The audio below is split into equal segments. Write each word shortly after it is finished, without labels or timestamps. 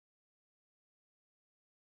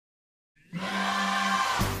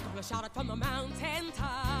gonna shout it from the mountain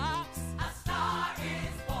tops. A star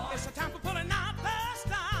is born. It's a time for pulling out the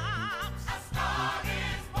stops. A star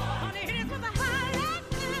is born. Honey, here's what the highlight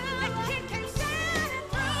do. That kid came shining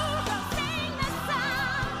through. So sing the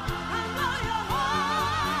song. I know you're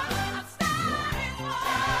home. A star is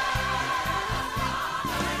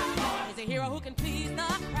born. He's a hero who can please the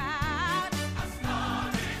crowd. A star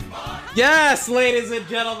is born. Yes, ladies and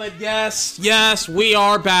gentlemen, yes, we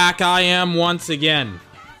are back. I am once again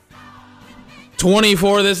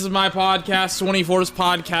 24. This is my podcast, 24's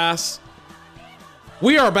podcast.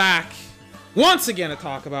 We are back once again to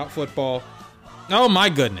talk about football. Oh my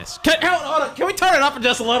goodness. Hold on. Can we turn it up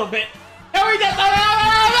just a little bit? Can we just turn it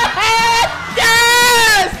up?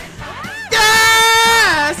 Yes!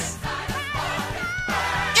 Yes!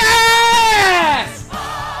 Yes!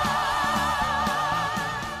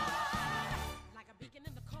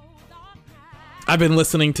 I've been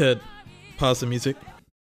listening to... Pause the music.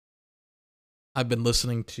 I've been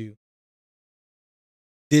listening to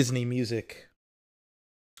Disney music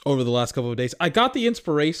over the last couple of days. I got the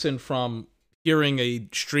inspiration from hearing a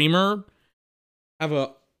streamer have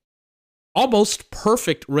a almost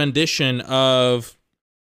perfect rendition of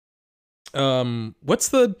what's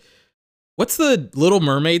the Little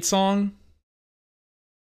Mermaid song?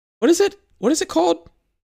 What is it called?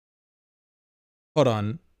 Hold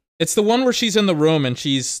on. It's the one where she's in the room and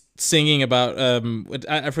she's singing about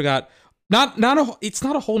I forgot. It's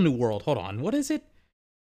not a whole new world. Hold on. What is it?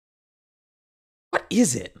 What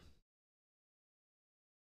is it?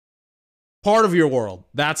 Part of Your World.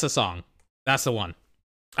 That's a song. That's the one.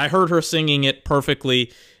 I heard her singing it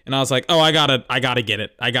perfectly and I was like, "Oh, I got to get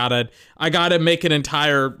it. I got to make an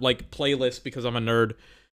entire like playlist because I'm a nerd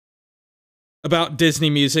about Disney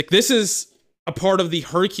music." This is a part of the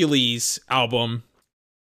Hercules album.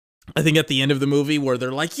 I think at the end of the movie where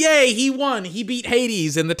they're like, "Yay, he won. He beat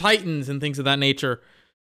Hades and the Titans and things of that nature."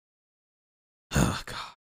 Oh,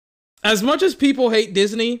 God. As much as people hate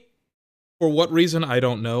Disney, for what reason, I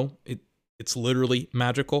don't know. It's literally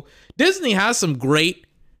magical. Disney has some great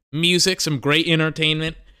music, some great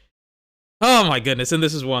entertainment. Oh, my goodness. And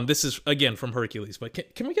this is one. This is, again, from Hercules. But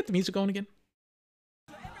can we get the music going again?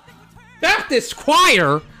 Baptist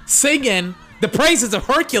choir singing the praises of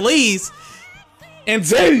Hercules and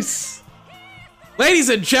Zeus. Ladies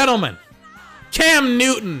and gentlemen, Cam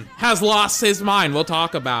Newton has lost his mind. We'll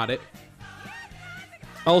talk about it.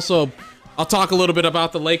 Also, I'll talk a little bit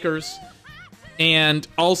about the Lakers and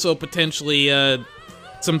also potentially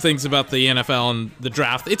some things about the NFL and the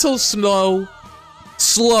draft. It's a slow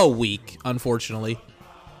week, unfortunately.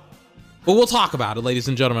 But we'll talk about it, ladies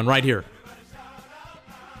and gentlemen, right here.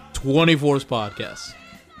 24's podcast.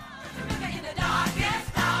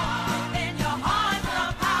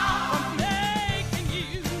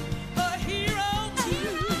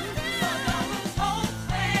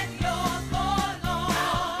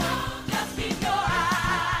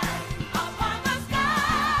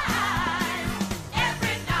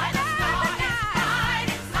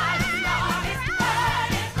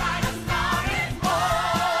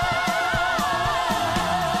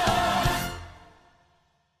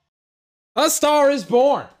 A Star is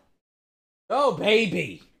Born. Oh,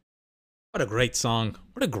 baby. What a great song.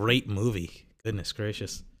 What a great movie. Goodness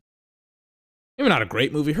gracious. Maybe not a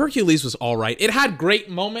great movie. Hercules was all right. It had great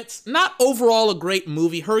moments. Not overall a great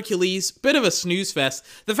movie. Hercules, bit of a snooze fest.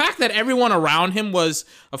 The fact that everyone around him was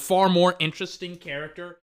a far more interesting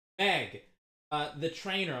character. Meg, the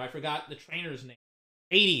trainer. I forgot the trainer's name.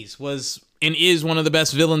 Hades was and is one of the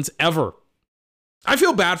best villains ever. I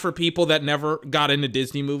feel bad for people that never got into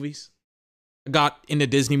Disney movies. Got into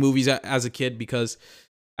Disney movies as a kid because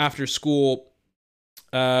after school,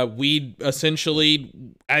 we essentially,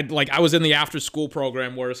 I was in the after school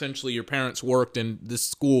program where essentially your parents worked and this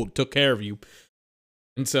school took care of you.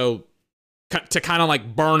 And so to kind of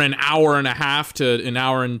like burn an hour and a half to an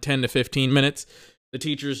hour and 10 to 15 minutes, the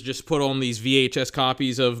teachers just put on these VHS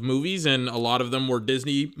copies of movies, and a lot of them were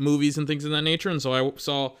Disney movies and things of that nature. And so I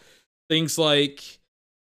saw things like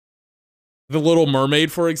The Little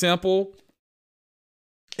Mermaid, for example,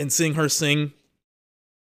 and seeing her sing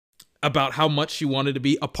about how much she wanted to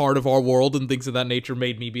be a part of our world and things of that nature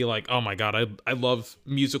made me be like, oh my God, I love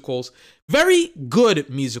musicals. Very good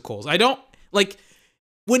musicals. I don't, like,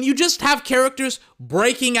 when you just have characters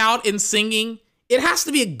breaking out and singing, it has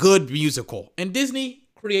to be a good musical. And Disney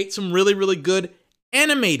creates some really, really good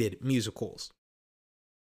animated musicals.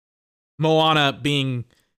 Moana being,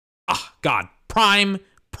 God, prime,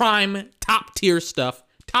 top tier stuff,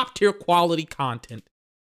 top tier quality content.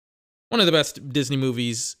 One of the best Disney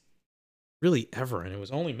movies really ever, and it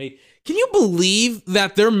was only made. Can you believe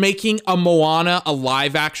that they're making a Moana, a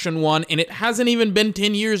live action one, and it hasn't even been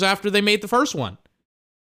 10 years after they made the first one?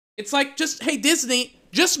 It's like, just, hey, Disney,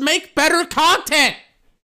 just make better content.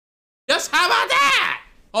 Just how about that?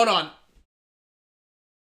 Hold on.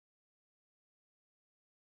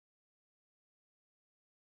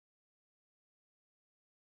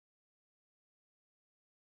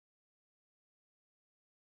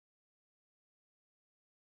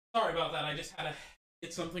 Sorry about that. I just had to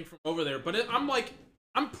get something from over there. But I'm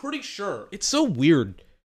pretty sure. It's so weird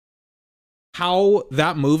how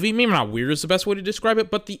that movie, maybe not weird is the best way to describe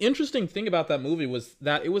it, but the interesting thing about that movie was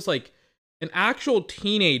that it was like an actual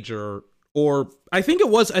teenager, or I think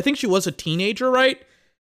she was a teenager, right?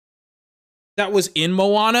 That was in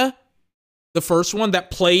Moana, the first one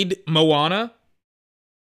that played Moana.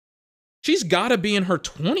 She's got to be in her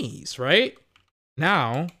 20s, right?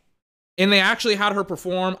 Now. And they actually had her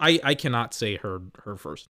perform. I cannot say her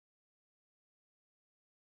first.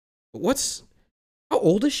 How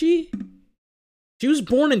old is she? She was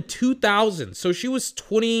born in 2000. So she was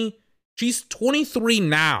 20. She's 23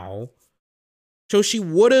 now. So she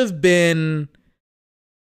would have been,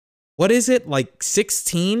 what is it? Like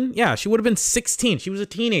 16? Yeah, she would have been 16. She was a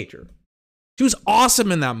teenager. She was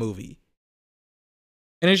awesome in that movie.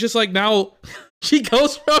 And it's just like now she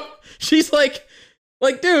goes from, she's like,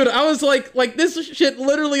 dude, I was like this shit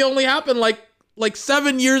literally only happened like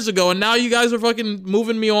 7 years ago, and now you guys are fucking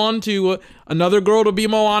moving me on to another girl to be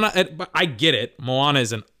Moana. But I get it. Moana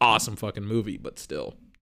is an awesome fucking movie, but still.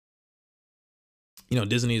 You know,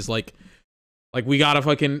 Disney is like we gotta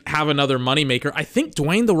fucking have another moneymaker. I think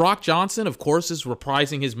Dwayne "The Rock" Johnson, of course, is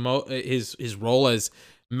reprising his role as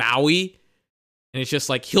Maui. And it's just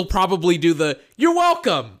like, he'll probably do the "You're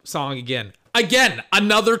welcome" song again. Again,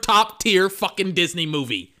 another top tier fucking Disney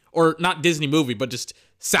movie. Or not Disney movie, but just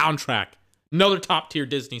soundtrack. Another top tier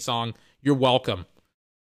Disney song, "You're welcome."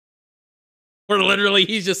 Where literally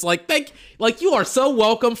he's just like, you are so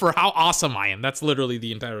welcome for how awesome I am. That's literally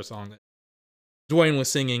the entire song that Dwayne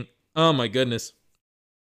was singing. Oh my goodness.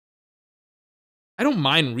 I don't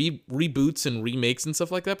mind reboots and remakes and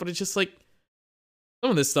stuff like that, but it's just like,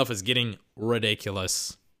 some of this stuff is getting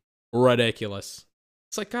ridiculous. Ridiculous.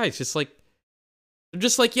 It's like, guys, they're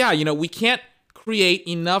just like, yeah, you know, we can't create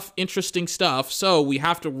enough interesting stuff, so we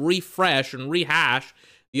have to refresh and rehash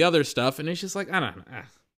the other stuff, and it's just like, I don't know.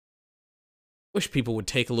 Wish people would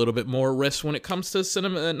take a little bit more risks when it comes to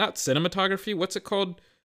not cinematography, what's it called?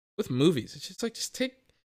 With movies. It's just like, take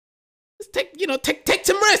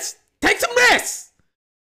some risks! Take some risks!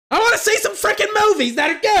 I want to see some freaking movies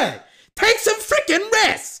that are good! Take some freaking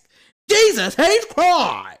risk! Jesus H.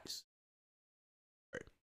 Christ!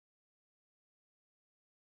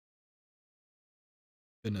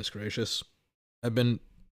 Goodness gracious. I've been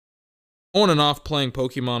on and off playing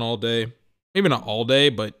Pokemon all day. Maybe not all day,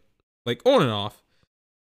 but like on and off.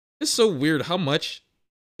 It's so weird how much...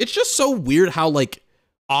 It's just so weird how like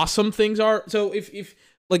awesome things are. So if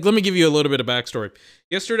like, let me give you a little bit of backstory.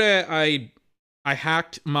 Yesterday, I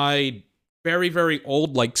hacked my very, very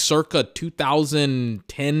old, like circa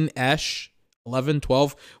 2010-ish, 11,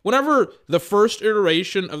 12. Whenever the first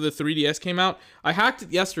iteration of the 3DS came out, I hacked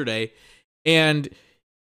it yesterday, and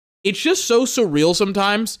it's just so surreal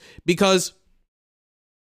sometimes because,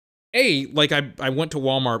 like I went to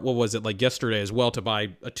Walmart, what was it, like yesterday as well, to buy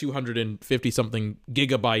a 250-something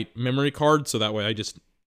gigabyte memory card, so that way I just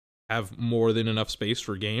have more than enough space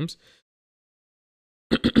for games.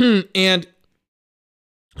 And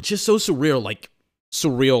it's just so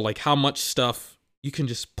surreal, like how much stuff you can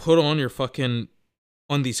just put on your fucking,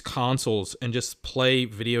 on these consoles and just play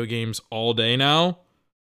video games all day now.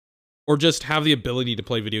 Or just have the ability to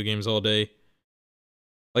play video games all day.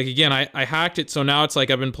 Like, again, I hacked it, so now it's like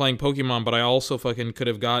I've been playing Pokemon, but I also fucking could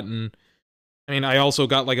have gotten... I mean, I also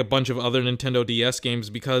got like a bunch of other Nintendo DS games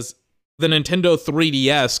because the Nintendo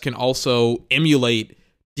 3DS can also emulate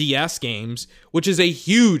DS games, which is a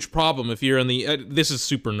huge problem if you're in the... this is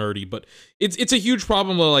super nerdy, but it's a huge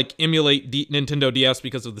problem to like emulate Nintendo DS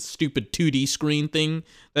because of the stupid 2D screen thing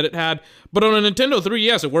that it had. But on a Nintendo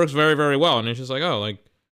 3DS, it works very, very well, and it's just like, oh, like...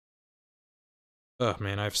 Oh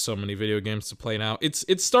man, I have so many video games to play now. It's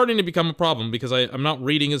starting to become a problem because I'm not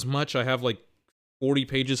reading as much. I have like 40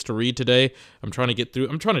 pages to read today. I'm trying to get through.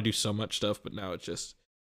 I'm trying to do so much stuff, but now it's just...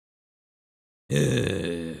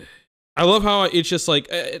 I love how it's just like...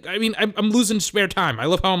 I mean, I'm losing spare time. I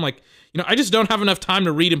love how I'm like, you know, I just don't have enough time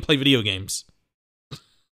to read and play video games.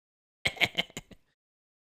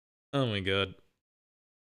 Oh my god.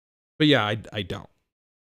 But yeah, I don't.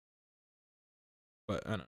 But I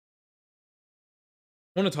don't know.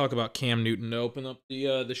 I want to talk about Cam Newton to open up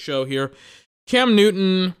the show here. Cam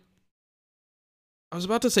Newton, I was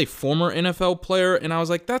about to say former NFL player, and I was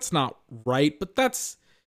like, that's not right, but that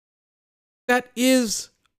is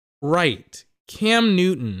right. Cam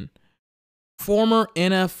Newton, former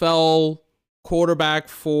NFL quarterback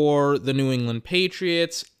for the New England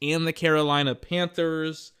Patriots and the Carolina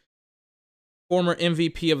Panthers, former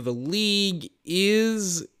MVP of the league,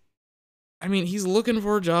 he's looking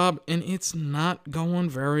for a job, and it's not going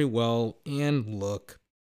very well. And look,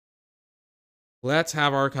 let's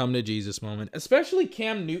have our come to Jesus moment, especially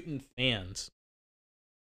Cam Newton fans.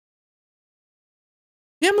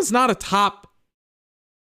 Cam is not a top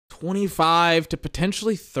 25 to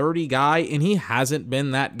potentially 30 guy, and he hasn't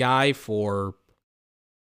been that guy for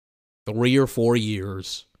 3 or 4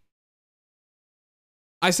 years.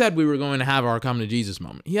 I said we were going to have our come to Jesus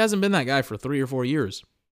moment. He hasn't been that guy for 3 or 4 years.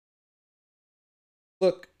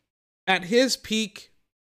 Look, at his peak,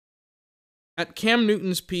 at Cam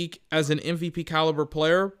Newton's peak as an MVP caliber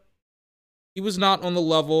player, he was not on the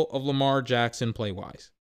level of Lamar Jackson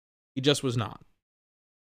play-wise. He just was not.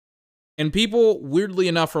 And people, weirdly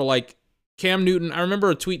enough, are like, Cam Newton. I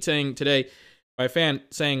remember a tweet saying today by a fan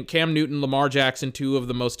saying Cam Newton, Lamar Jackson, 2 of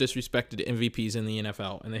the most disrespected MVPs in the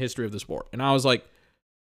NFL in the history of the sport. And I was like,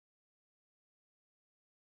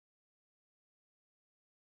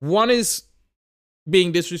 one is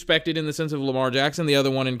being disrespected in the sense of Lamar Jackson. The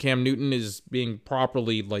other one in Cam Newton is being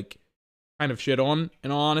properly, kind of shit on,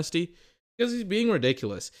 in all honesty, because he's being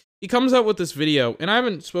ridiculous. He comes out with this video, and I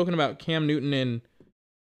haven't spoken about Cam Newton in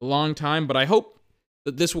a long time, but I hope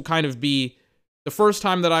that this will kind of be the first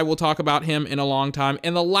time that I will talk about him in a long time,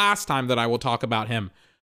 and the last time that I will talk about him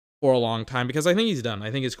for a long time, because I think he's done. I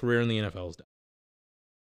think his career in the NFL is done.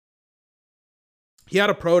 He had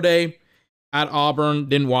a pro day at Auburn,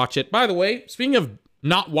 didn't watch it. By the way, speaking of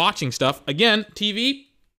not watching stuff, again, TV,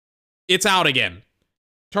 it's out again.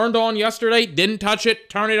 Turned on yesterday, didn't touch it,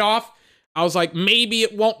 turn it off. I was like, maybe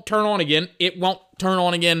it won't turn on again. It won't turn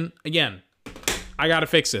on again. I gotta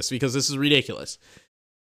fix this because this is ridiculous.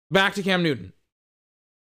 Back to Cam Newton.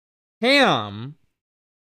 Cam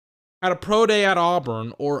had a pro day at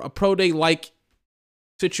Auburn, or a pro day-like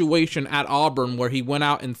situation at Auburn, where he went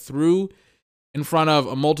out and threw in front of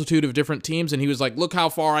a multitude of different teams, and he was like, look how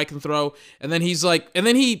far I can throw. And then he's like, and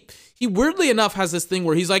then he weirdly enough has this thing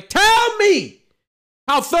where he's like, tell me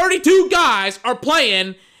how 32 guys are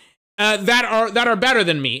playing that are better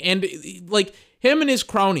than me. And like, him and his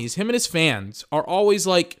cronies, him and his fans are always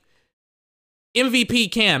like, MVP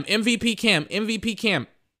Cam, MVP Cam, MVP Cam.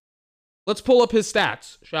 Let's pull up his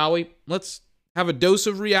stats, shall we? Let's have a dose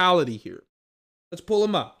of reality here. Let's pull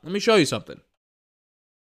him up. Let me show you something.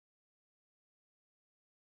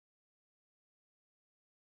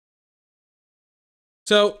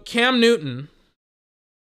 So, Cam Newton,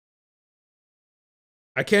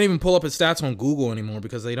 I can't even pull up his stats on Google anymore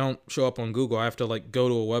because they don't show up on Google. I have to go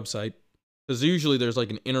to a website, because usually there's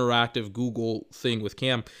an interactive Google thing with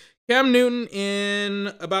Cam. Cam Newton,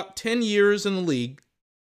 in about 10 years in the league,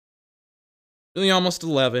 really almost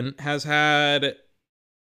 11, has had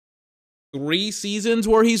 3 seasons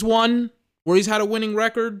where he's had a winning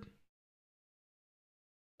record.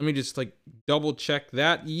 Let me just double check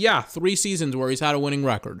that. Yeah, 3 seasons where he's had a winning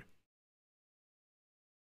record.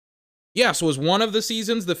 Yes, was one of the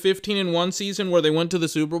seasons the 15-1 season where they went to the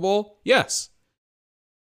Super Bowl? Yes.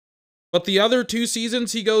 But the other 2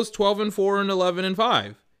 seasons he goes 12-4 and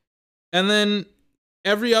 11-5. And then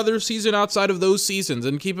every other season outside of those seasons,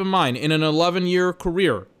 and keep in mind, in an 11-year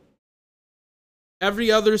career,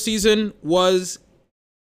 every other season was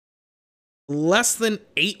less than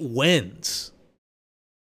 8 wins.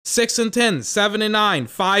 6-10, 7-9,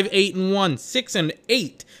 5-8-1,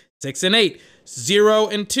 6-8, 6-8,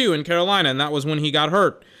 0-2 in Carolina, and that was when he got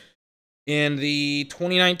hurt in the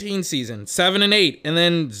 2019 season. 7-8, and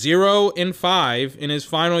then 0-5 in his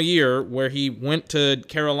final year, where he went to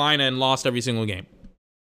Carolina and lost every single game.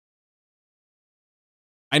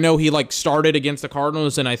 I know he started against the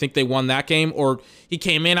Cardinals, and I think they won that game, or he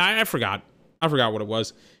came in. I forgot what it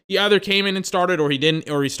was. He either came in and started, or he didn't,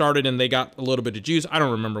 or he started and they got a little bit of juice. I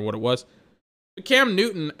don't remember what it was. But Cam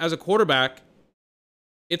Newton, as a quarterback,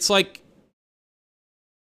 it's like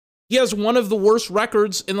he has one of the worst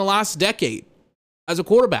records in the last decade as a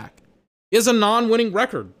quarterback. He has a non-winning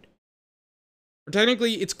record. Or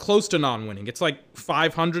technically, it's close to non-winning. It's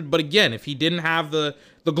 500, but again, if he didn't have the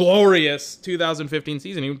glorious 2015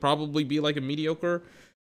 season, he would probably be a mediocre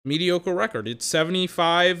record. It's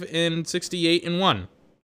 75-68-1.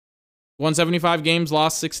 Won 75 games,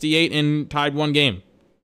 lost 68, and tied 1 game.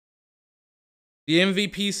 The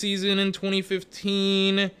MVP season in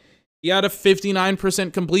 2015, He had a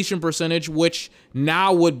 59% completion percentage, which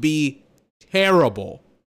now would be terrible.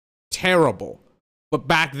 Terrible. But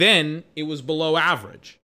back then, it was below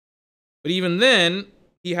average. But even then,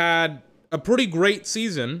 he had a pretty great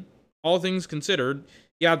season, all things considered.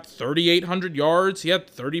 He had 3,800 yards. He had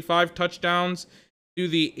 35 touchdowns. Through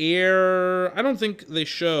the air, I don't think they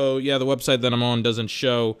show. Yeah, the website that I'm on doesn't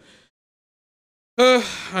show.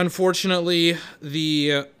 Unfortunately,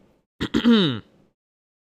 the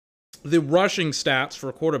the rushing stats for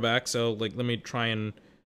a quarterback. So, like, let me try and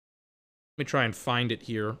find it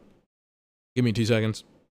here. Give me 2 seconds.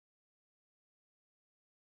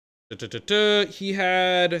 He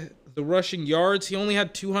had the rushing yards. He only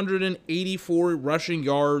had 284 rushing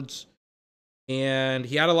yards, and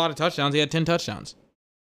he had a lot of touchdowns. He had 10 touchdowns.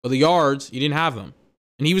 But the yards, he didn't have them.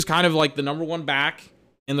 And he was kind of like the number one back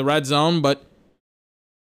in the red zone, but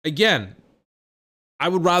again, I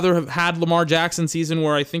would rather have had Lamar Jackson's season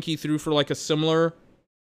where I think he threw for like a similar...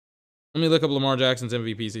 Let me look up Lamar Jackson's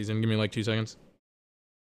MVP season. Give me like 2 seconds.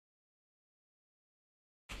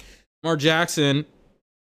 Lamar Jackson,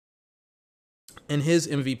 in his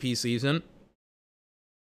MVP season,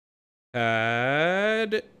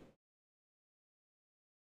 had...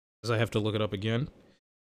 As I have to look it up again.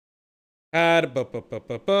 Had a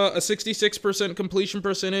 66% completion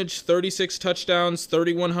percentage, 36 touchdowns,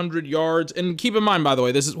 3,100 yards. And keep in mind, by the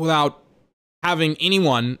way, this is without having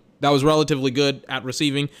anyone that was relatively good at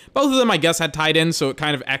receiving. Both of them, I guess, had tight ends, so it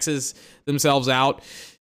kind of X's themselves out.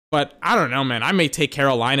 But I don't know, man. I may take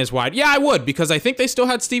Carolina's wide. Yeah, I would, because I think they still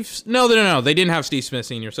had Steve... No. They didn't have Steve Smith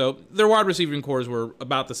Sr., so their wide receiving cores were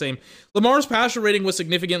about the same. Lamar's passer rating was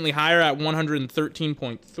significantly higher at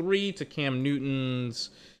 113.3 to Cam Newton's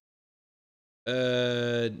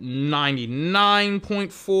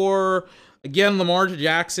 99.4. Again, Lamar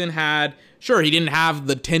Jackson had... Sure, he didn't have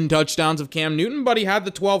the 10 touchdowns of Cam Newton, but he had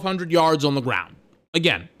the 1,200 yards on the ground.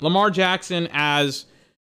 Again, Lamar Jackson as...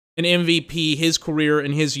 an MVP, his career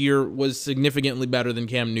and his year was significantly better than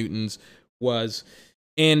Cam Newton's was.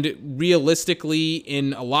 And realistically,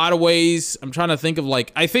 in a lot of ways, I'm trying to think of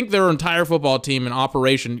like, I think their entire football team in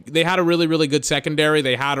operation, they had a really, really good secondary.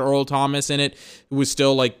 They had Earl Thomas in it, who was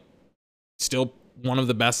still one of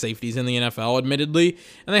the best safeties in the NFL, admittedly.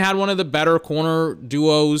 And they had one of the better corner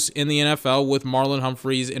duos in the NFL with Marlon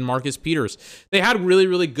Humphreys and Marcus Peters. They had really,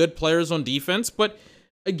 really good players on defense, but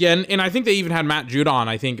again, and I think they even had Matt Judon,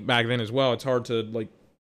 I think, back then as well. It's hard to, like,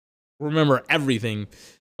 remember everything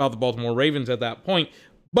about the Baltimore Ravens at that point.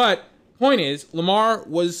 But point is, Lamar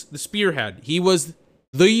was the spearhead. He was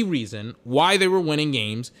the reason why they were winning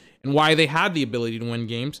games and why they had the ability to win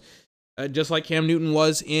games, just like Cam Newton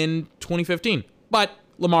was in 2015. But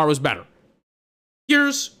Lamar was better.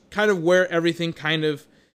 Here's kind of where everything kind of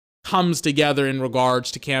comes together in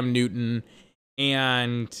regards to Cam Newton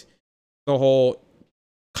and the whole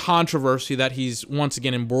controversy that he's once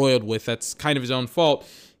again embroiled with. That's kind of his own fault.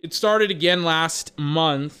 It started again last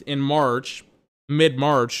month in March,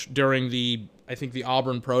 mid-March, during the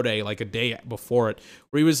Auburn Pro Day, like a day before it,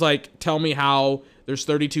 where he was like, tell me how there's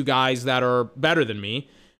 32 guys that are better than me.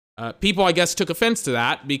 People, I guess, took offense to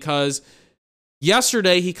that because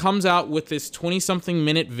yesterday he comes out with this 20-something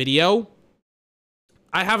minute video.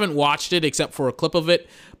 I haven't watched it except for a clip of it,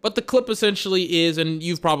 but the clip essentially is, and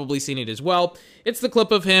you've probably seen it as well, it's the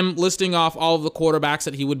clip of him listing off all of the quarterbacks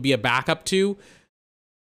that he would be a backup to,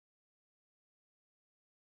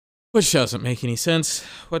 which doesn't make any sense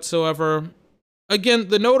whatsoever. Again,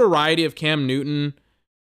 the notoriety of Cam Newton,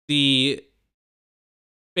 the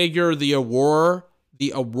figure, the aurora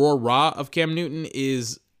of Cam Newton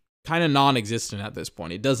is kind of non-existent at this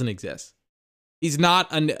point. It doesn't exist. He's not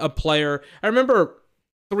a player. I remember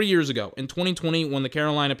 3 years ago, in 2020, when the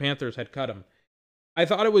Carolina Panthers had cut him, I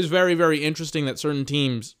thought it was very, very interesting that certain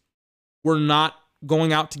teams were not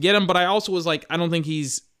going out to get him, but I also was like, I don't think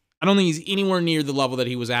he's anywhere near the level that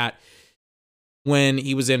he was at when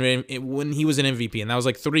he was an MVP, and that was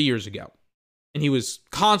like 3 years ago. And he was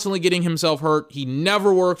constantly getting himself hurt. He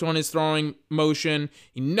never worked on his throwing motion.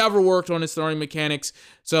 He never worked on his throwing mechanics.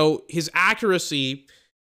 So his accuracy,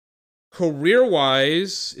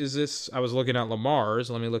 career-wise, I was looking at Lamar's.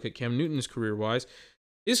 Let me look at Cam Newton's career-wise.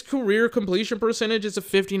 His career completion percentage is a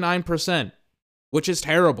 59%, which is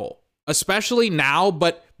terrible, especially now,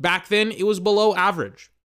 but back then it was below average.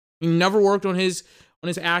 He never worked on his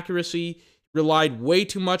accuracy, relied way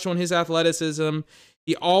too much on his athleticism.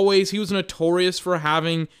 He was notorious for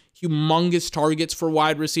having humongous targets for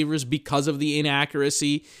wide receivers because of the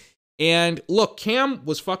inaccuracy. And look, Cam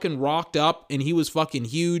was fucking rocked up, and he was fucking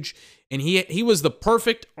huge, and he was the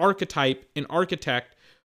perfect archetype and architect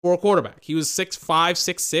for a quarterback. He was 6'5",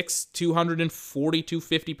 6'6", 240,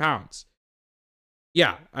 250 pounds.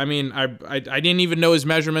 Yeah, I mean, I didn't even know his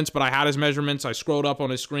measurements, but I had his measurements. I scrolled up on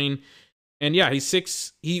his screen. And yeah,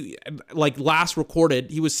 last recorded,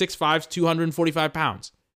 he was 6'5", 245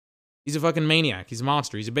 pounds. He's a fucking maniac. He's a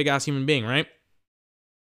monster. He's a big-ass human being, right?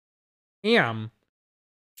 Cam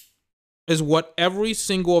is what every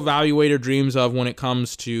single evaluator dreams of when it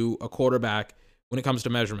comes to a quarterback, when it comes to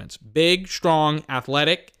measurements. Big, strong,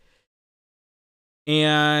 athletic,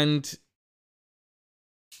 and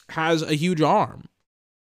has a huge arm.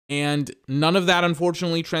 And none of that,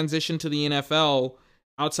 unfortunately, transitioned to the NFL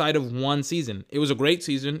outside of one season. It was a great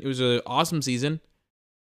season. It was an awesome season.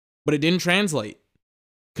 But it didn't translate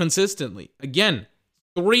consistently. Again,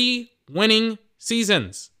 3 winning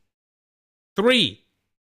seasons. 3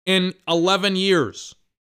 in 11 years.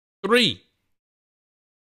 3.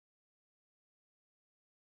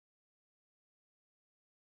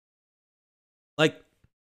 Like,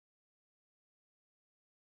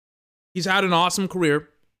 he's had an awesome career.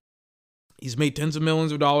 He's made tens of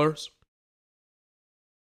millions of dollars.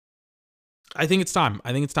 I think it's time.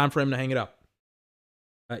 I think it's time for him to hang it up.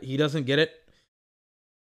 He doesn't get it.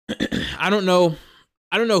 I don't know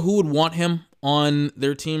who would want him on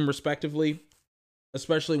their team respectively,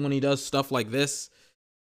 especially when he does stuff like this,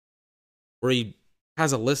 where he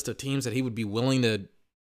has a list of teams that he would be willing to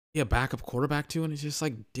be a backup quarterback to, and it's just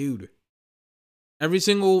like, dude, every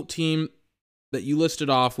single team that you listed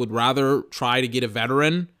off would rather try to get a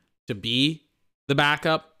veteran to be the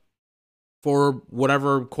backup for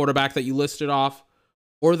whatever quarterback that you listed off,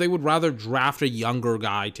 or they would rather draft a younger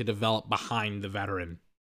guy to develop behind the veteran.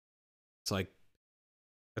 It's like,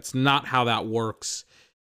 that's not how that works.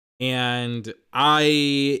 And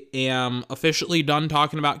I am officially done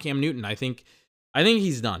talking about Cam Newton. I think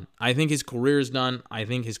he's done. I think his career is done. I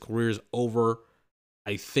think his career is over.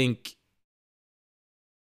 I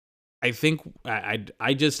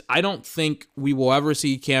don't think we will ever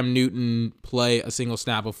see Cam Newton play a single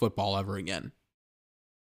snap of football ever again.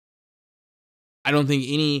 I don't think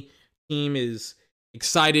any team is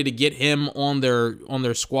excited to get him on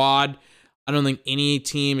their squad. I don't think any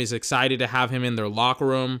team is excited to have him in their locker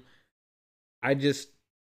room. I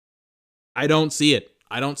don't see it.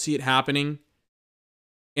 I don't see it happening.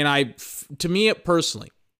 And to me personally,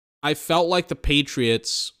 I felt like the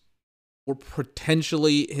Patriots were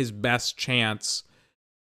potentially his best chance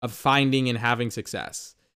of finding and having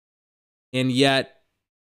success. And yet,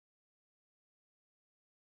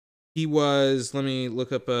 he was, let me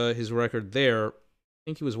look up his record there. I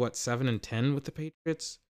think he was, 7-10 with the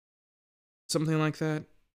Patriots? Something like that.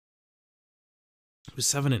 It was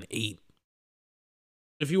 7-8.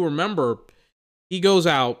 If you remember, he goes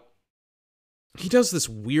out, he does this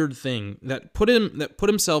weird thing that put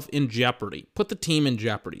himself in jeopardy, put the team in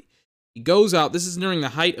jeopardy. He goes out, this is during the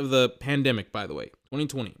height of the pandemic, by the way,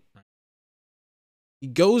 2020. He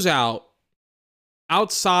goes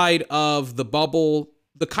outside of the bubble,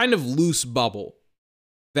 the kind of loose bubble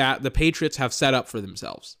that the Patriots have set up for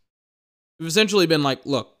themselves. They've essentially been like,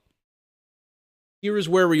 look, here is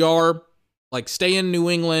where we are. Like, stay in New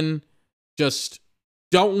England. Just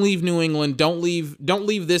don't leave New England. Don't leave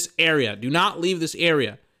this area. Do not leave this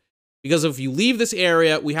area. Because if you leave this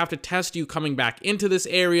area, we have to test you coming back into this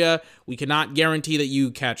area. We cannot guarantee that you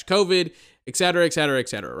catch COVID, et cetera, et cetera, et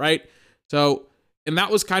cetera, right? So, and that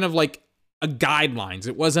was kind of like a guidelines.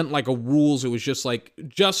 It wasn't like a rules. It was just like,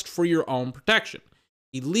 just for your own protection.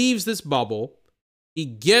 He leaves this bubble. He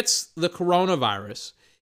gets the coronavirus.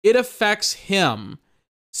 It affects him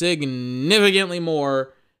significantly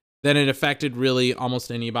more than it affected really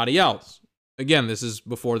almost anybody else. Again, this is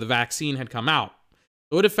before the vaccine had come out.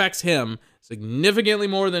 So it affects him significantly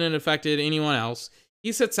more than it affected anyone else.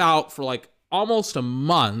 He sits out for like almost a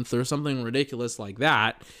month or something ridiculous like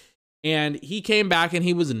that. And he came back and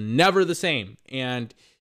he was never the same. And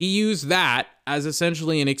he used that as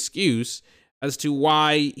essentially an excuse as to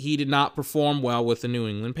why he did not perform well with the New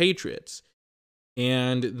England Patriots.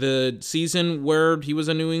 And the season where he was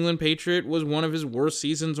a New England Patriot was one of his worst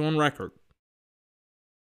seasons on record.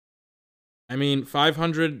 I mean,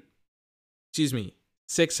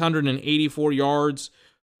 684 yards,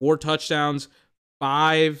 4 touchdowns,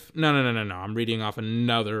 No.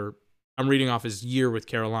 I'm reading off his year with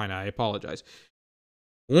Carolina. I apologize.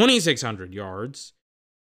 2,600 yards,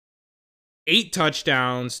 8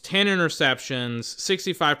 touchdowns, 10 interceptions,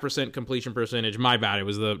 65% completion percentage. My bad. It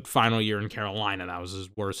was the final year in Carolina. That was his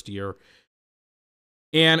worst year.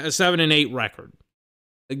 And a 7-8 record.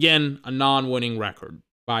 Again, a non-winning record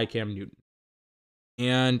by Cam Newton.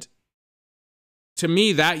 And to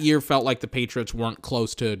me, that year felt like the Patriots weren't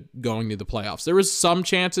close to going to the playoffs. There was some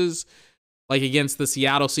chances, like against the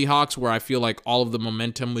Seattle Seahawks, where I feel like all of the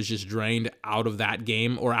momentum was just drained out of that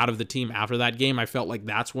game or out of the team after that game. I felt like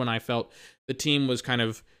that's when I felt the team was kind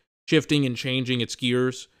of shifting and changing its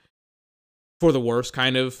gears for the worse,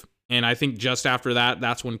 kind of. And I think just after that,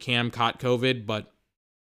 that's when Cam caught COVID. But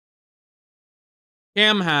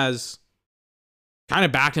Cam has kind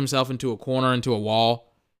of backed himself into a corner, into a wall.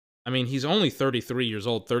 I mean, he's only 33 years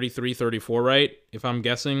old, 33, 34, right? If I'm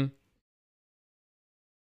guessing.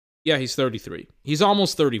 Yeah, he's 33. He's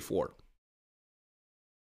almost 34.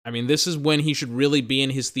 I mean, this is when he should really be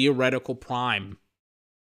in his theoretical prime.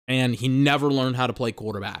 And he never learned how to play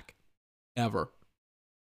quarterback. Ever.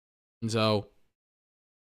 And so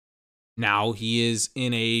now he is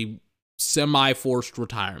in a semi-forced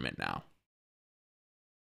retirement now.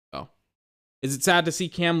 So, is it sad to see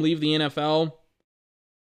Cam leave the NFL?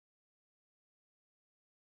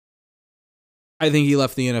 I think he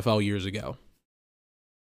left the NFL years ago.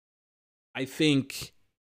 I think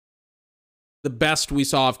the best we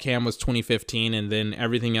saw of Cam was 2015, and then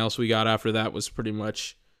everything else we got after that was pretty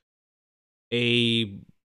much a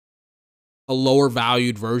lower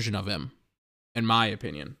valued version of him, in my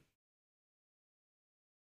opinion.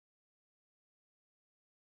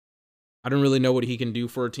 I don't really know what he can do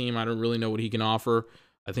for a team. I don't really know what he can offer.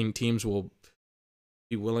 I think teams will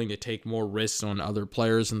be willing to take more risks on other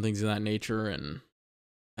players and things of that nature, and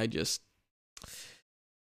I just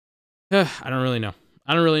I don't really know.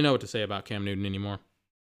 I don't really know what to say about Cam Newton anymore.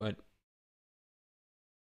 But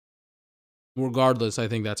regardless, I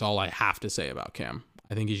think that's all I have to say about Cam.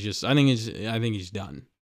 I think he's done. I think he's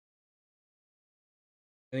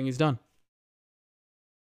done.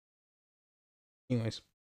 Anyways,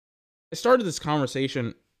 I started this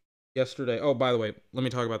conversation yesterday. Oh, by the way, let me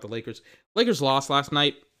talk about the Lakers. Lakers lost last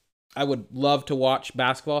night. I would love to watch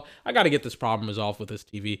basketball. I got to get this problem resolved with this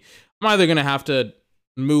TV. I'm either going to have to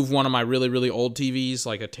move one of my really, really old TVs,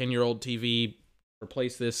 like a 10-year-old TV,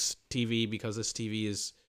 replace this TV because this TV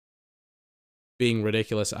is being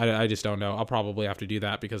ridiculous. I just don't know. I'll probably have to do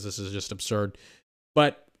that because this is just absurd.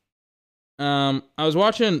 But I was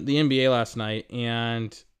watching the NBA last night,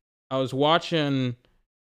 and I was watching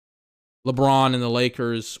LeBron and the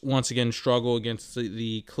Lakers once again struggle against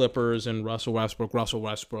the Clippers and Russell Westbrook. Russell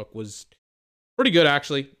Westbrook was pretty good,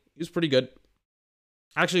 actually. He was pretty good.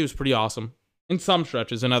 Actually, he was pretty awesome. In some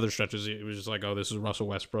stretches. In other stretches, it was just like, oh, this is Russell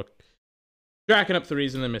Westbrook. Jacking up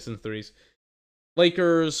threes and then missing threes.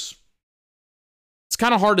 Lakers, it's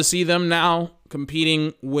kind of hard to see them now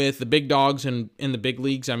competing with the big dogs in the big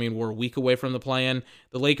leagues. I mean, we're a week away from the play-in.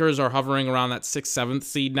 The Lakers are hovering around that 6th, 7th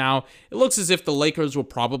seed now. It looks as if the Lakers will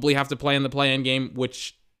probably have to play in the play-in game,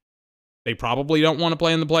 which they probably don't want to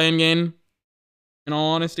play in the play-in game, in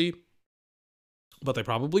all honesty. But they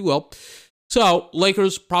probably will. So,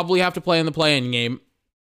 Lakers probably have to play in the play-in game.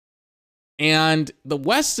 And the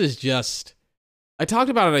West is just... I talked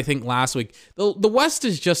about it, I think, last week. The West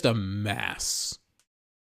is just a mess.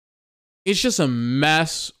 It's just a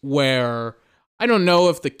mess where I don't know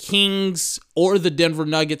if the Kings or the Denver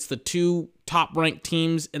Nuggets, the two top-ranked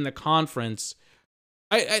teams in the conference,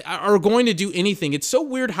 are going to do anything. It's so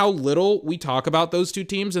weird how little we talk about those two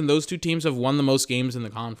teams, and those two teams have won the most games in the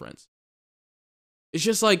conference. It's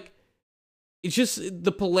just like... It's just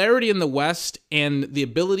the polarity in the West and the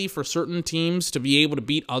ability for certain teams to be able to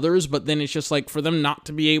beat others, but then it's just like for them not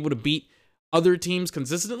to be able to beat other teams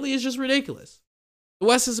consistently is just ridiculous. The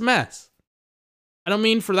West is a mess. I don't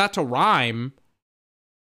mean for that to rhyme,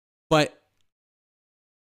 but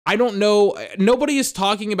I don't know. Nobody is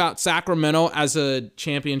talking about Sacramento as a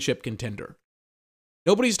championship contender.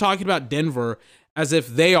 Nobody's talking about Denver as if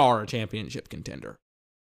they are a championship contender.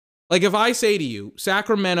 Like if I say to you,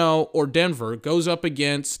 Sacramento or Denver goes up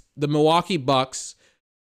against the Milwaukee Bucks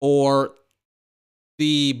or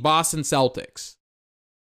the Boston Celtics,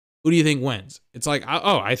 who do you think wins? It's like,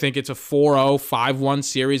 oh, I think it's a 4-0, 5-1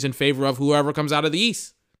 series in favor of whoever comes out of the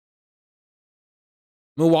East.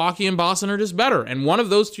 Milwaukee and Boston are just better, and one of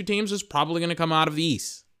those two teams is probably going to come out of the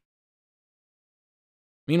East.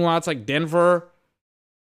 Meanwhile, it's like Denver,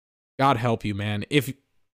 God help you, man. If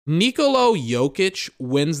Nikola Jokic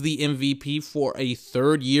wins the MVP for a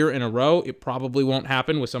third year in a row, it probably won't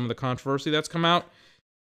happen with some of the controversy that's come out,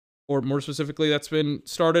 or more specifically, that's been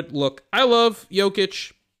started. Look, I love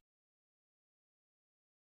Jokic.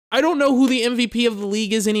 I don't know who the MVP of the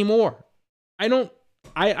league is anymore.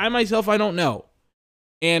 I myself, I don't know.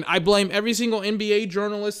 And I blame every single NBA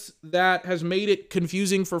journalist that has made it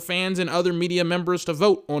confusing for fans and other media members to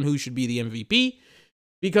vote on who should be the MVP,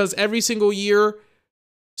 because every single year,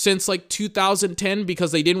 since like 2010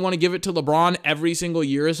 because they didn't want to give it to LeBron every single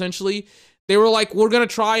year, essentially. They were like, we're going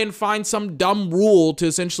to try and find some dumb rule to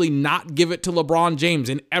essentially not give it to LeBron James.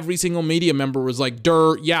 And every single media member was like,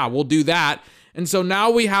 yeah, we'll do that. And so now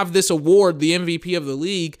we have this award, the MVP of the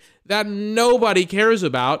league, that nobody cares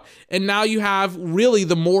about. And now you have really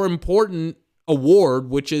the more important award,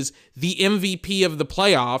 which is the MVP of the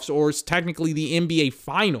playoffs, or it's technically the NBA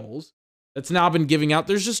Finals, that's now been giving out.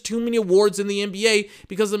 There's just too many awards in the NBA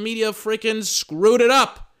because the media freaking screwed it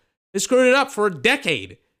up. They screwed it up for a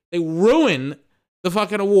decade. They ruined the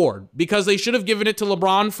fucking award because they should have given it to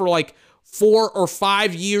LeBron for like 4 or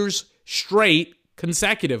 5 years straight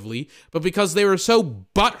consecutively. But because they were so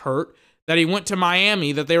butthurt that he went to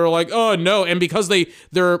Miami that they were like, oh no. And because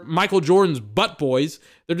they're Michael Jordan's butt boys,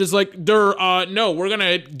 they're just like, no, we're going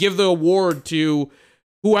to give the award to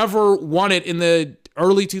whoever won it in the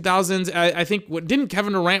early 2000s. I think, didn't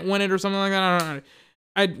Kevin Durant win it or something like that?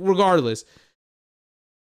 I don't know. Regardless.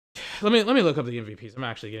 Let me look up the MVPs. I'm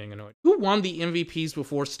actually getting annoyed. Who won the MVPs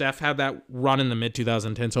before Steph had that run in the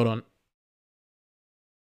mid-2010s? Hold on.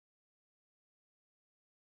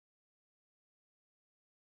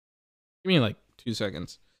 Give me like 2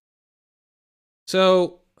 seconds.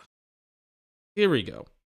 So, here we go.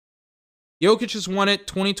 Jokic has won it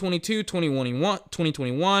 2022,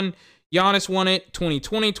 2021. Giannis won it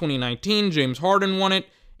 2020, 2019. James Harden won it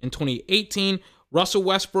in 2018. Russell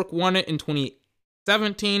Westbrook won it in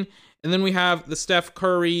 2017. And then we have the Steph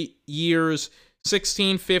Curry years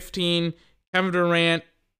 16, 15, Kevin Durant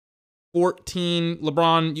 14.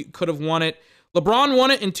 LeBron, you could have won it. LeBron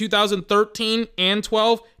won it in 2013 and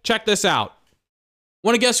 12. Check this out.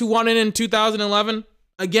 Want to guess who won it in 2011?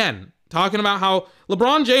 Again, talking about how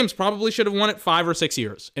LeBron James probably should have won it 5 or 6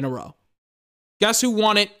 years in a row. Guess who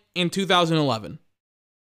won it in 2011?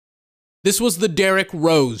 This was the Derrick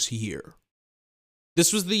Rose year.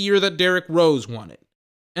 This was the year that Derrick Rose won it.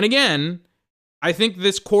 And again, I think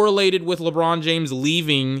this correlated with LeBron James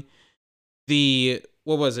leaving the,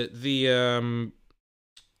 what was it? The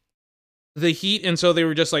Heat. And so they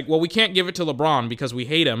were just like, well, we can't give it to LeBron because we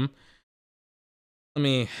hate him. Let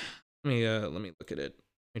me look at it.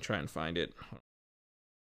 Let me try and find it.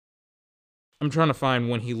 I'm trying to find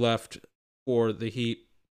when he left for the Heat.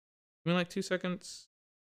 Give me like 2 seconds.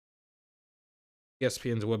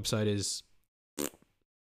 ESPN's website is...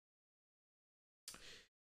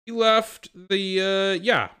 He left the,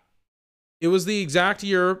 yeah. It was the exact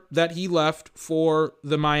year that he left for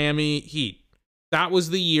the Miami Heat. That was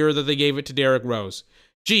the year that they gave it to Derrick Rose.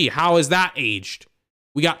 Gee, how has that aged?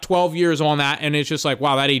 We got 12 years on that, and it's just like,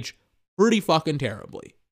 wow, that aged pretty fucking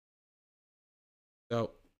terribly. So,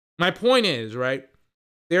 my point is, right,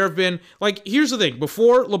 there have been, like, here's the thing.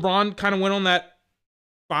 Before LeBron kind of went on that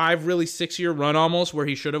really 6-year run almost where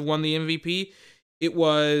he should have won the MVP, it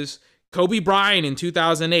was Kobe Bryant in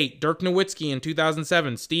 2008, Dirk Nowitzki in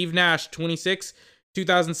 2007, Steve Nash 2006,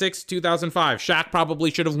 2005. Shaq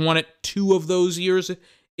probably should have won it 2 of those years,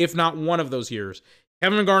 if not 1 of those years.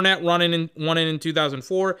 Kevin Garnett won it in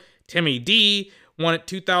 2004. Timmy D won it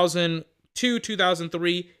 2002,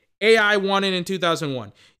 2003. AI won it in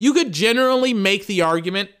 2001. You could generally make the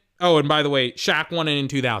argument. Oh, and by the way, Shaq won it in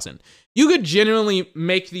 2000. You could genuinely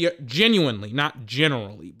make the genuinely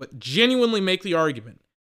make the argument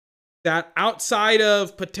that outside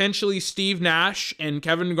of potentially Steve Nash and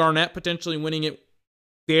Kevin Garnett potentially winning it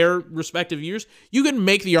their respective years, you could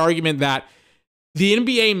make the argument that the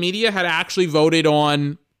NBA media had actually voted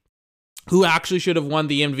on who actually should have won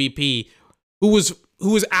the MVP, who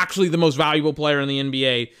was actually the most valuable player in the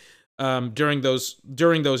NBA during those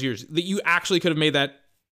years. That you actually could have made that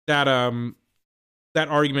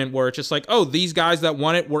argument where it's just like, oh, these guys that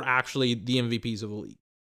won it were actually the MVPs of the league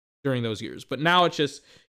during those years. But now it's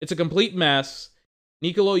a complete mess.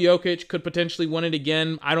 Nikola Jokic could potentially win it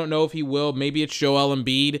again. I don't know if he will. Maybe it's Joel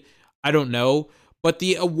Embiid. I don't know. But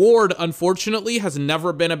the award, unfortunately, has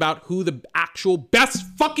never been about who the actual best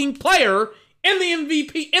fucking player in the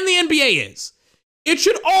NBA is. It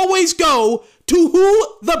should always go to who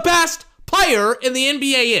the best player in the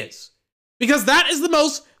NBA is. Because that is the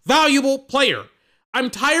most valuable player.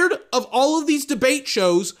 I'm tired of all of these debate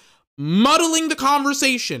shows muddling the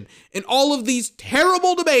conversation and all of these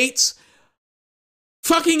terrible debates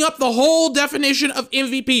fucking up the whole definition of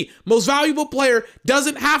MVP. Most valuable player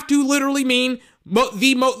doesn't have to literally mean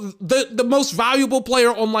the most valuable player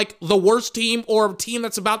on like the worst team or a team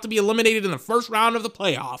that's about to be eliminated in the first round of the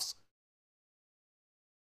playoffs.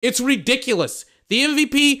 It's ridiculous. The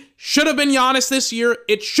MVP should have been Giannis this year.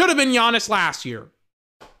 It should have been Giannis last year.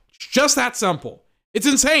 It's just that simple. It's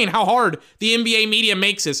insane how hard the NBA media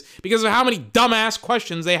makes this because of how many dumbass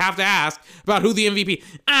questions they have to ask about who the MVP,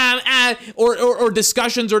 or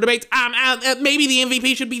discussions or debates. Maybe the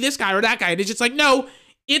MVP should be this guy or that guy. And it's just like, no,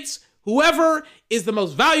 it's whoever is the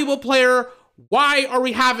most valuable player. Why are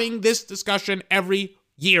we having this discussion every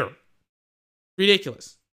year?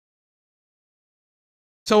 Ridiculous.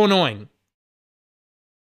 So annoying.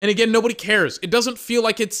 And again, nobody cares. It doesn't feel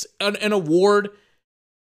like it's an award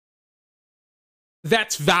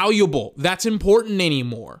that's valuable, that's important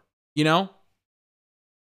anymore, you know?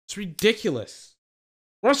 It's ridiculous.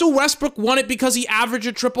 Russell Westbrook won it because he averaged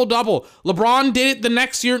a triple-double. LeBron did it the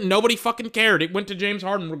next year, nobody fucking cared. It went to James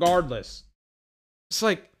Harden regardless. It's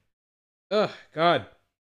like, ugh, God.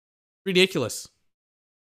 Ridiculous.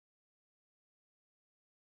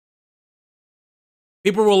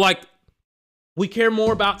 People were like, we care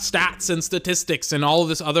more about stats and statistics and all of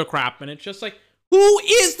this other crap, and it's just like, who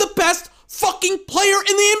is the best fucking player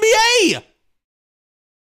in the NBA?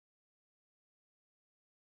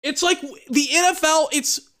 It's like the NFL,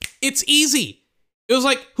 it's easy. It was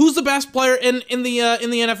like, who's the best player in the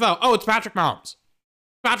NFL? Oh, it's Patrick Mahomes.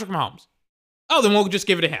 Patrick Mahomes. Oh, then we'll just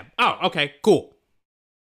give it to him. Oh, okay, cool.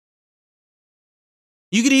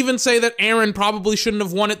 You could even say that Aaron probably shouldn't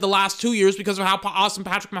have won it the last 2 years because of how awesome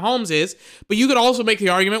Patrick Mahomes is. But you could also make the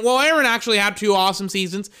argument, well, Aaron actually had 2 awesome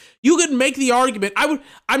seasons. You could make the argument.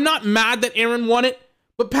 I'm not mad that Aaron won it,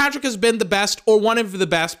 but Patrick has been the best or one of the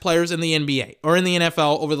best players in the NBA or in the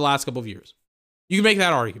NFL over the last couple of years. You can make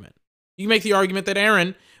that argument. You can make the argument that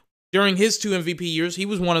Aaron, during his 2 MVP years, he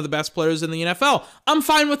was one of the best players in the NFL. I'm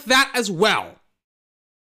fine with that as well.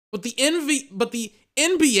 But the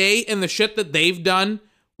NBA and the shit that they've done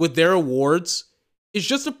with their awards is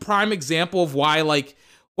just a prime example of why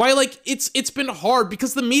it's been hard,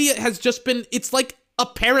 because the media has just been, it's like a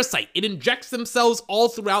parasite. It injects themselves all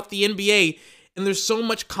throughout the NBA, and there's so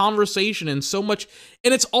much conversation and so much,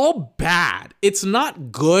 and it's all bad. It's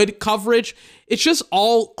not good coverage. It's just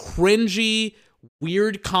all cringy,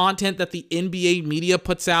 weird content that the NBA media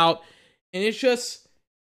puts out, and it's just,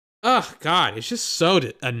 oh God, it's just so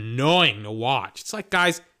annoying to watch. It's like,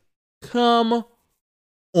 guys, come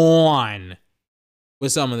on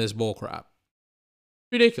with some of this bullcrap.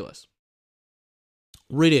 Ridiculous.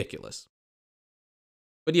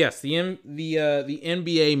 But yes, the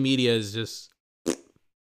NBA media is just,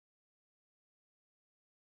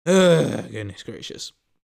 goodness gracious.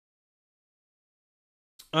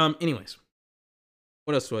 Anyways,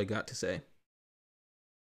 what else do I got to say?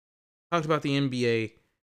 Talked about the NBA.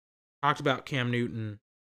 Talked about Cam Newton.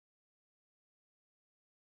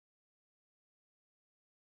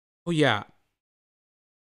 Oh, yeah.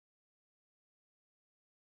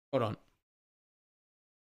 Hold on.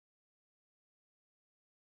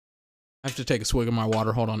 I have to take a swig of my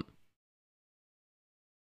water. Hold on.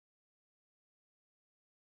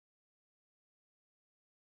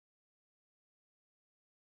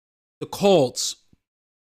 The Colts,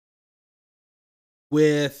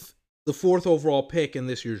 with the 4th overall pick in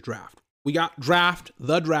this year's draft. We got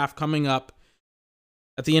the draft coming up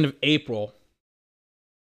at the end of April.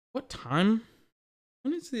 What time?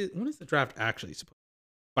 When is the draft actually supposed to,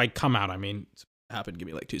 by come out, I mean, happen? Give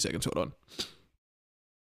me like 2 seconds. Hold on.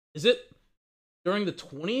 Is it during the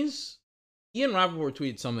 20s? Ian Rappaport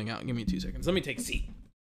tweeted something out. Give me 2 seconds. Let me take a seat.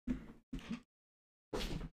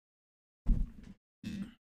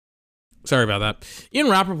 Sorry about that. Ian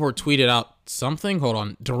Rappaport tweeted out something. Hold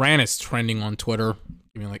on. Durant is trending on Twitter.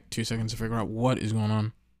 Give me like 2 seconds to figure out what is going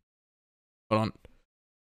on. Hold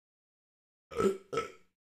on.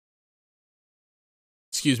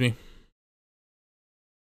 Excuse me.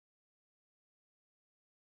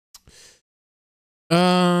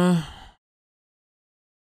 Oh,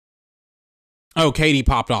 KD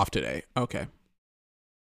popped off today. Okay.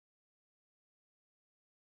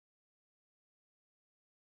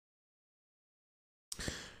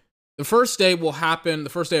 The first day of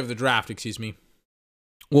the draft,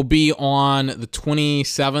 will be on the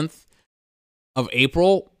 27th of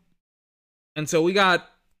April. And so we got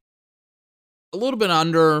a little bit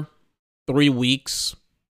under 3 weeks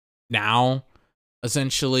now,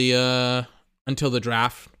 essentially, until the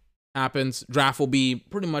draft happens. Draft will be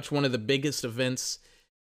pretty much one of the biggest events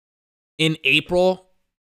in April.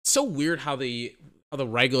 It's so weird how the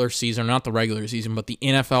regular season, not the regular season, but the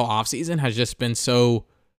NFL offseason has just been so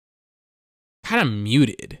kind of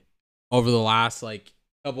muted over the last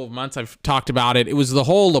couple of months. I've talked about it. It was the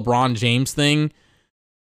whole LeBron James thing,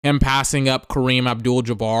 him passing up Kareem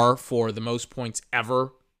Abdul-Jabbar for the most points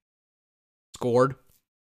ever scored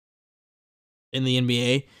in the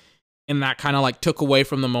NBA. and that kind of like took away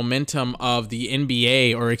from the momentum of the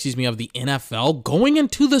NBA, or excuse me, of the NFL going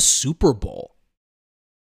into the Super Bowl.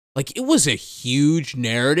 Like, it was a huge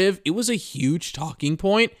narrative. It was a huge talking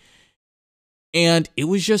point. And it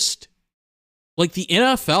was just like the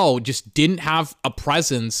NFL just didn't have a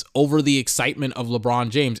presence over the excitement of LeBron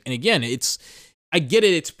James. And again, I get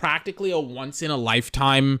it. It's practically a once in a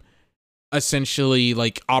lifetime, essentially,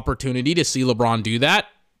 like, opportunity to see LeBron do that,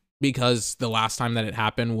 because the last time that it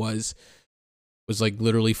happened was like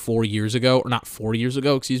literally 4 years ago, or not 4 years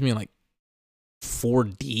ago, excuse me, like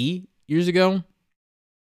 4D years ago.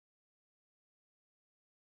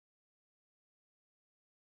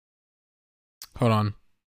 Hold on.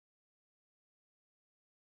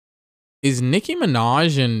 Is Nicki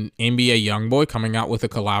Minaj and NBA YoungBoy coming out with a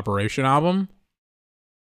collaboration album?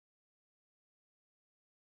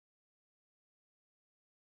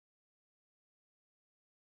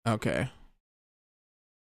 Okay.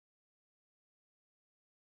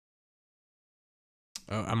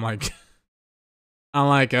 Oh, I'm like,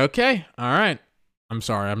 okay, all right. I'm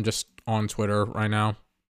sorry, I'm just on Twitter right now.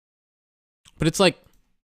 But it's like,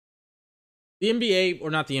 the NBA, or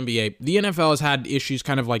not the NBA, the NFL has had issues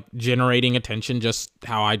kind of like generating attention, just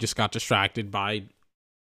how I just got distracted by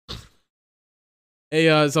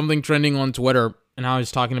something trending on Twitter, and I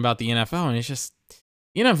was talking about the NFL, and it's just,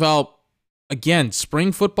 the NFL, again,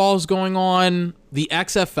 spring football is going on, the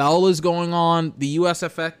XFL is going on, the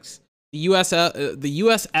USFL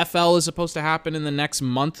is supposed to happen in the next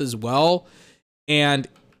month as well, and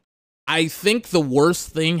I think the worst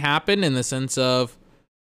thing happened in the sense of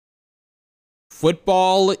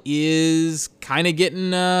football is kind of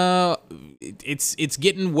getting it's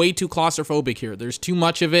getting way too claustrophobic here. There's too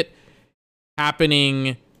much of it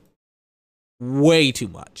happening, way too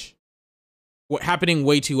much. Happening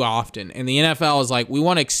way too often. And the NFL is like, we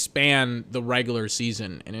want to expand the regular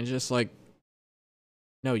season, and it's just like,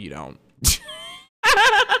 no, you don't.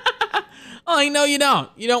 Like, no, you don't.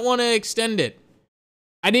 You don't want to extend it.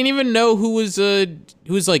 I didn't even know who was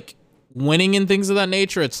like winning and things of that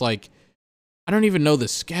nature. It's like, I don't even know the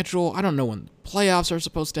schedule. I don't know when playoffs are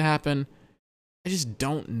supposed to happen. I just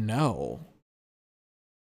don't know.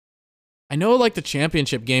 I know, like, the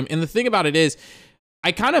championship game, and the thing about it is,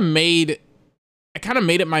 I kind of made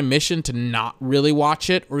it my mission to not really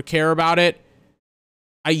watch it or care about it.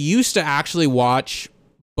 I used to actually watch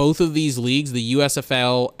both of these leagues, the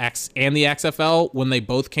USFL and the XFL, when they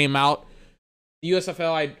both came out. The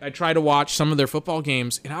USFL, I tried to watch some of their football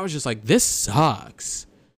games, and I was just like, this sucks.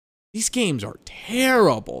 These games are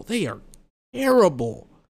terrible. They are terrible.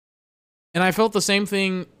 And I felt the same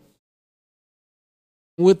thing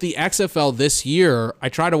with the XFL this year. I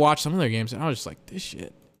tried to watch some of their games, and I was just like, this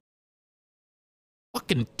shit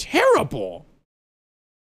fucking terrible.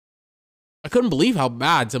 I couldn't believe how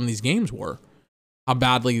bad some of these games were. How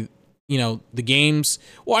badly, the games.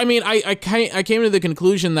 Well, I mean, I came to the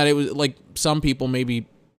conclusion that it was like some people, maybe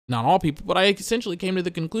not all people, but I essentially came to the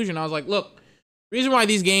conclusion. I was like, look, the reason why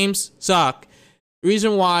these games suck, the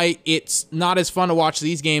reason why it's not as fun to watch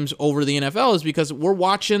these games over the NFL is because we're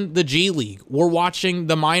watching the G League. We're watching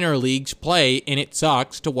the minor leagues play, and it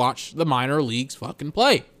sucks to watch the minor leagues fucking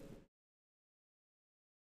play.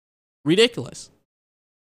 Ridiculous.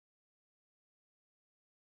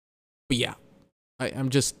 But yeah, I'm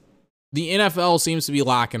just, the NFL seems to be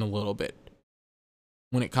lacking a little bit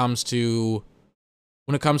when it comes to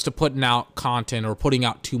putting out content, or putting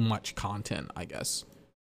out too much content, I guess.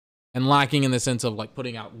 And lacking in the sense of like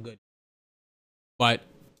putting out good. But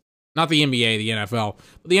not the NBA, the NFL.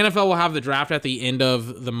 But the NFL will have the draft at the end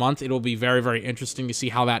of the month. It'll be very, very interesting to see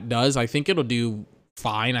how that does. I think it'll do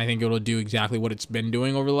fine. I think it'll do exactly what it's been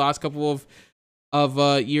doing over the last couple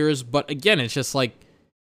of years. But again, it's just like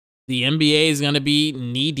the NBA is going to be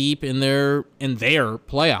knee deep in their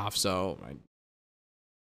playoffs. So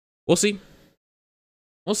we'll see.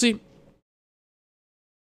 We'll see.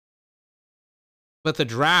 But the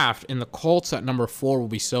draft and the Colts at number 4 will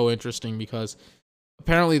be so interesting, because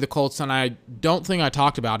apparently the Colts, and I don't think I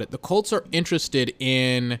talked about it, the Colts are interested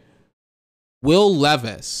in Will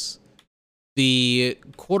Levis, the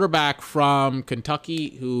quarterback from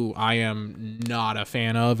Kentucky, who I am not a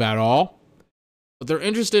fan of at all. But they're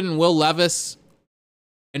interested in Will Levis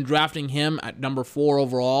and drafting him at number 4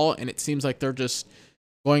 overall, and it seems like they're just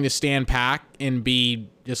going to stand pat and be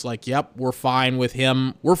just like, yep, we're fine with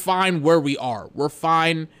him. We're fine where we are. We're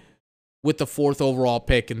fine with the 4th overall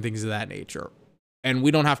pick and things of that nature. And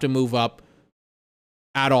we don't have to move up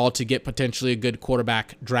at all to get potentially a good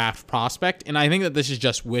quarterback draft prospect. And I think that this is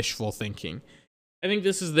just wishful thinking. I think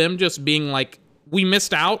this is them just being like, we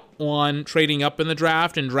missed out on trading up in the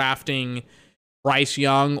draft and drafting Bryce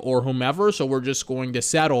Young or whomever, so we're just going to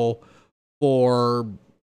settle for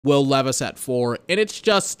Will Levis at 4. And it's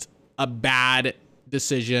just a bad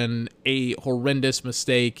decision, a horrendous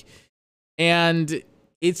mistake. And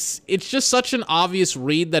it's just such an obvious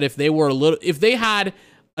read that if they had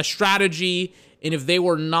a strategy, and if they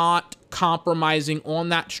were not compromising on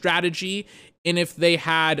that strategy, and if they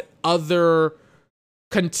had other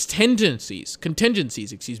contingencies,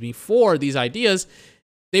 for these ideas,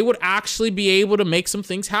 they would actually be able to make some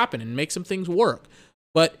things happen and make some things work.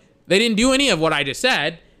 But they didn't do any of what I just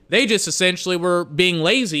said. They just essentially were being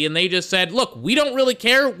lazy, and they just said, look, we don't really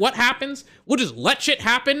care what happens. We'll just let shit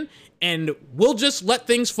happen, and we'll just let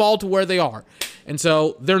things fall to where they are. And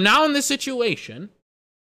so they're now in this situation,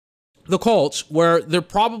 the Colts, where they're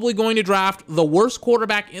probably going to draft the worst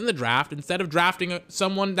quarterback in the draft instead of drafting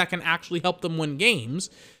someone that can actually help them win games.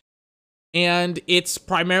 And it's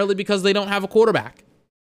primarily because they don't have a quarterback.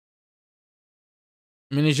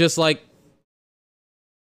 I mean, it's just like,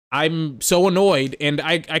 I'm so annoyed, and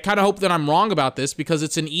I kind of hope that I'm wrong about this because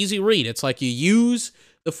it's an easy read. It's like you use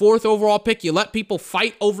the 4th overall pick, you let people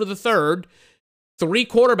fight over the 3rd. 3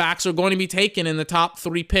 quarterbacks are going to be taken in the top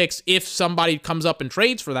 3 picks if somebody comes up and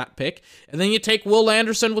trades for that pick. And then you take Will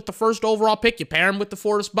Anderson with the 1st overall pick, you pair him with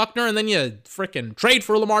DeForest Buckner, and then you freaking trade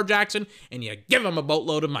for Lamar Jackson, and you give him a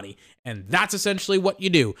boatload of money. And that's essentially what you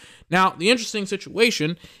do. Now, the interesting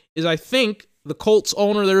situation is I think the Colts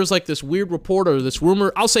owner, there's like this weird report or this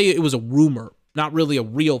rumor. I'll say it was a rumor, not really a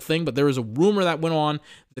real thing, but there was a rumor that went on.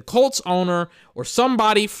 The Colts owner or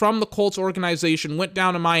somebody from the Colts organization went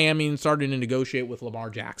down to Miami and started to negotiate with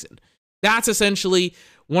Lamar Jackson. That's essentially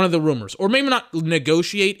one of the rumors. Or maybe not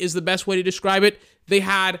negotiate is the best way to describe it. They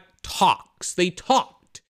had talks. They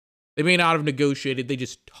talked. They may not have negotiated. They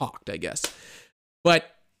just talked, I guess. But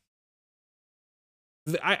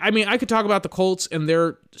I mean, I could talk about the Colts and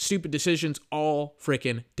their stupid decisions all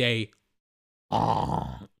freaking day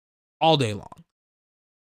long. All day long.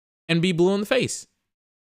 And be blue in the face.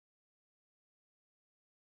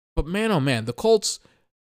 But man, oh man, the Colts,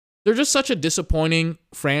 they're just such a disappointing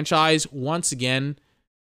franchise once again.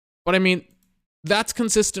 But I mean, that's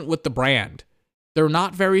consistent with the brand. They're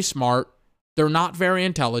not very smart. They're not very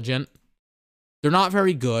intelligent. They're not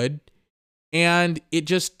very good. And it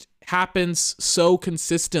just happens so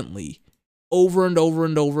consistently over and over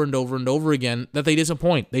and over and over and over again that they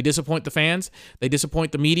disappoint. They disappoint the fans. They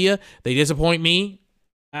disappoint the media. They disappoint me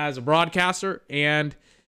as a broadcaster. And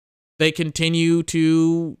they continue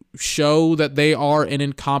to show that they are an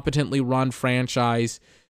incompetently run franchise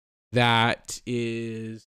that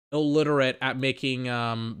is illiterate at making,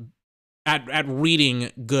 at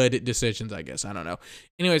reading good decisions, I guess. I don't know.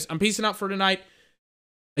 Anyways, I'm peacing out for tonight.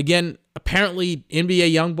 Again, apparently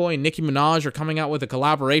NBA Youngboy and Nicki Minaj are coming out with a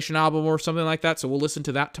collaboration album or something like that, so we'll listen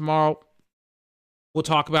to that tomorrow. We'll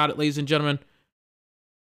talk about it, ladies and gentlemen.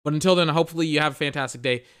 But until then, hopefully you have a fantastic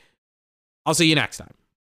day. I'll see you next time.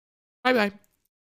 Bye-bye.